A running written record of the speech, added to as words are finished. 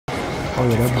Oh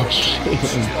yeah, that bullshit.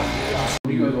 What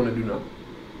do you guys want to do now?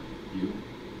 You?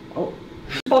 Oh.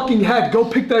 Fucking head, go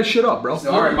pick that shit up, bro.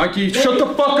 Alright, Mikey, shut the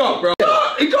fuck up, bro.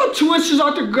 It got 2 inches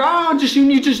off the ground.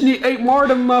 You just need 8 more of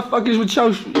them motherfuckers with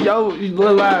yo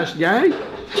little ass gang.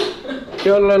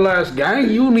 Yo little ass gang.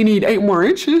 You only need 8 more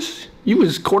inches. You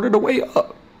was quarter the way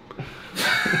up.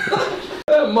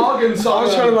 Morgan I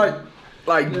was trying to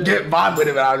like get vibe with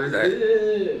it, but I was like,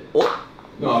 oh.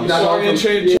 No, I'm sorry,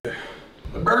 change.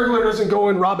 The burglar doesn't go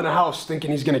in robbing a house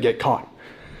thinking he's gonna get caught.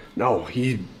 No,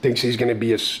 he thinks he's gonna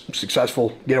be a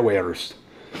successful getaway artist.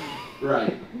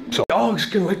 Right. So dogs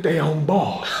can lick their own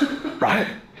balls, right?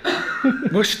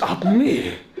 What's stopping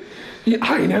me?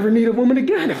 I ain't never need a woman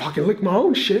again if I can lick my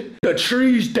own shit. The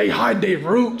trees, they hide their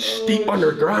roots deep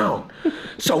underground.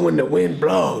 So when the wind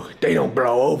blows, they don't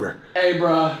blow over. Hey,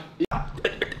 bruh.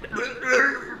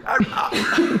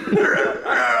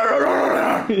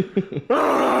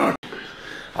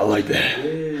 I like that.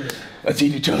 Yeah. Let's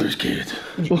eat each other's kids.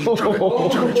 Fine,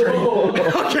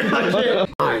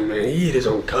 man, he eat his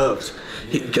own cubs.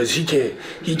 Because he can't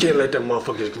let them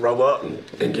motherfuckers grow up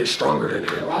and get stronger than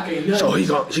him. So he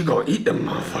gonna eat them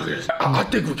motherfuckers. I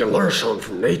think we can learn something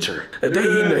from nature. If they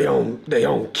eating their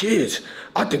own kids,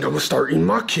 I think I'm gonna start eating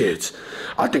my kids.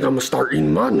 I think I'm gonna start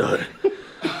eating my nut.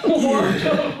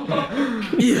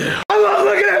 Yeah. I love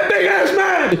looking at that big ass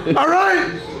man. All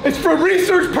right. It's for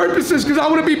research purposes because I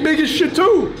want to be big as shit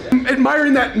too. I'm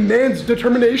admiring that man's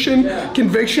determination,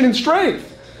 conviction, and strength.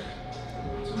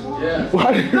 Yeah.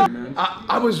 What?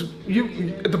 I was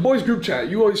the boys group chat.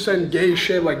 You always send gay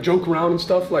shit, like joke around and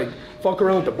stuff, like fuck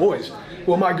around with the boys.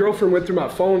 Well, my girlfriend went through my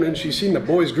phone and she seen the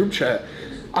boys group chat.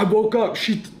 I woke up.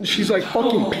 She's like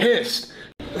fucking pissed.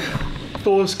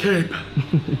 Fullest cape.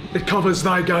 It covers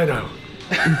thy gyno.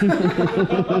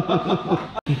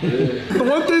 The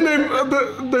one thing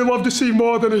they love to see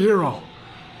more than a hero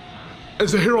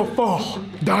is a hero fall,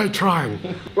 die trying.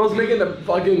 Bro's making the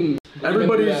fucking...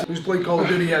 Everybody who's played Call of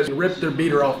Duty has ripped their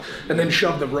beater off and then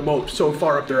shoved the remote so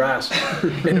far up their ass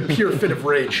in a pure fit of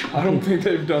rage. I don't think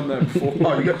they've done that before.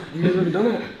 Oh, you never done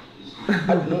that?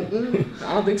 I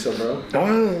don't think so, bro.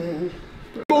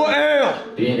 More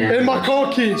ale in my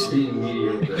car keys.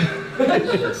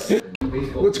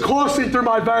 What's coursing through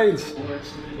my veins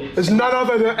is none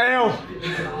other than ale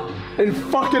and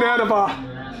fucking Anavar.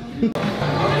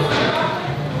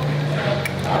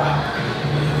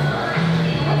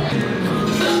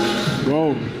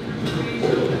 Bro.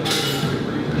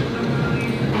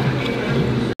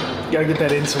 You gotta get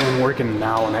that insulin working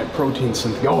now and that protein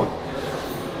synthesis going.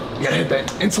 You gotta hit that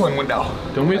insulin window.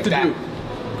 Don't we have to do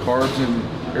carbs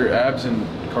or abs and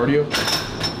cardio?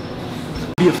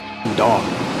 Be a f***ing dog.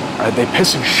 Alright, they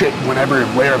piss and shit whenever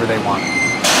and wherever they want.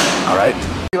 Alright?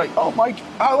 You're like, oh Mike,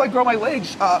 I like grow my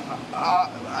legs.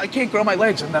 I can't grow my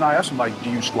legs. And then I ask them, like, do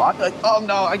you squat? They're like, oh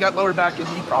no, I got lower back and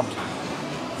knee problems.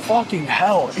 Fucking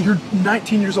hell. You're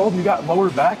 19 years old and you got lower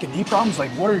back and knee problems?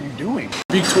 Like, what are you doing?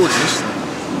 Speak towards this thing.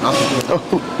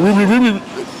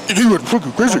 You went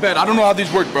fucking crazy. Bad. I don't know how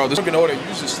these work, bro. I don't even know how to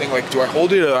use this thing. Like, do I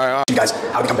hold it? Or You guys,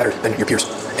 how to become better than your peers.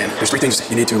 And there's 3 things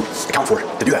you need to account for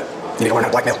to do that. You need to learn how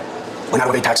to blackmail, learn how to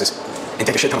evade taxes, and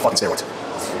take a shit ton of fucking steroids.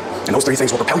 And those 3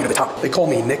 things will propel you to the top. They call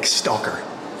me Nick Stalker.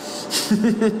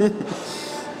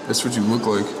 That's what you look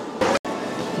like.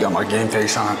 Got my game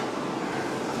face on.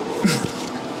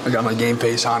 I got my game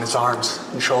face on his arms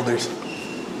and shoulders.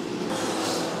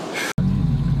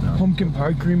 Pumpkin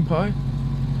pie, cream pie?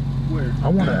 Where? I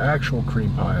want an actual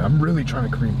cream pie. I'm really trying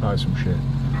to cream pie some shit.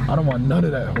 I don't want none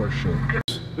of that horse shit.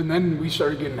 And then we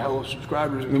started getting hella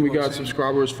subscribers. And then we got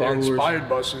subscribers, followers.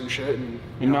 Inspired us and shit. And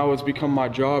now it's become my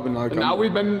job. And like, now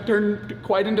we've been turned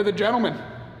quite into the gentleman,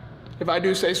 if I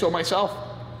do say so myself.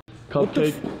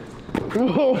 Cupcake.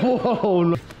 Oh,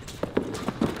 no.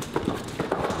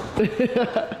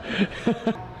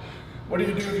 What do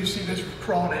you do if you see this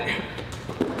crawling at you?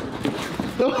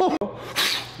 Oh.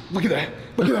 Look at that.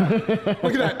 Look at that.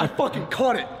 Look at that. I fucking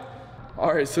caught it.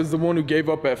 all right, says the one who gave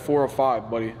up at 4 or 5,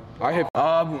 buddy. I have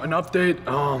an update.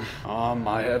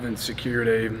 I haven't secured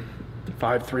a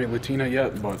 5'3" Latina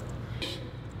yet, but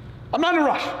I'm not in a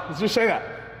rush. Let's just say that.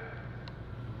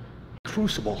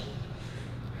 Crucible.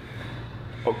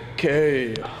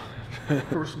 okay.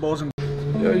 Crucibles and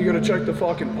yeah, you gotta check the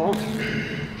fucking pump.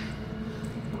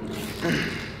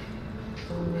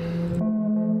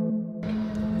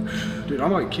 Dude, I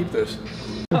might keep this.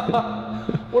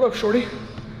 What up, shorty?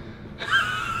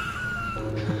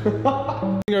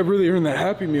 I think I've really earned that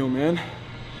Happy Meal, man.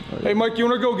 Hey, Mike, you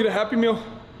wanna go get a Happy Meal?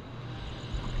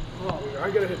 Oh,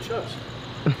 I gotta hit chest.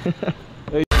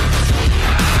 Hey.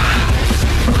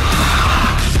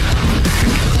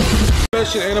 That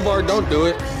shit, Anabar, don't do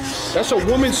it. That's a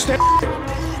woman's stand.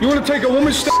 You want to take a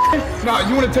woman's stand? Nah,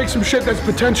 you want to take some shit that's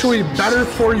potentially better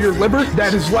for your liver,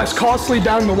 that is less costly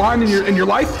down the line in your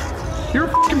life? You're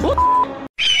a fucking bull.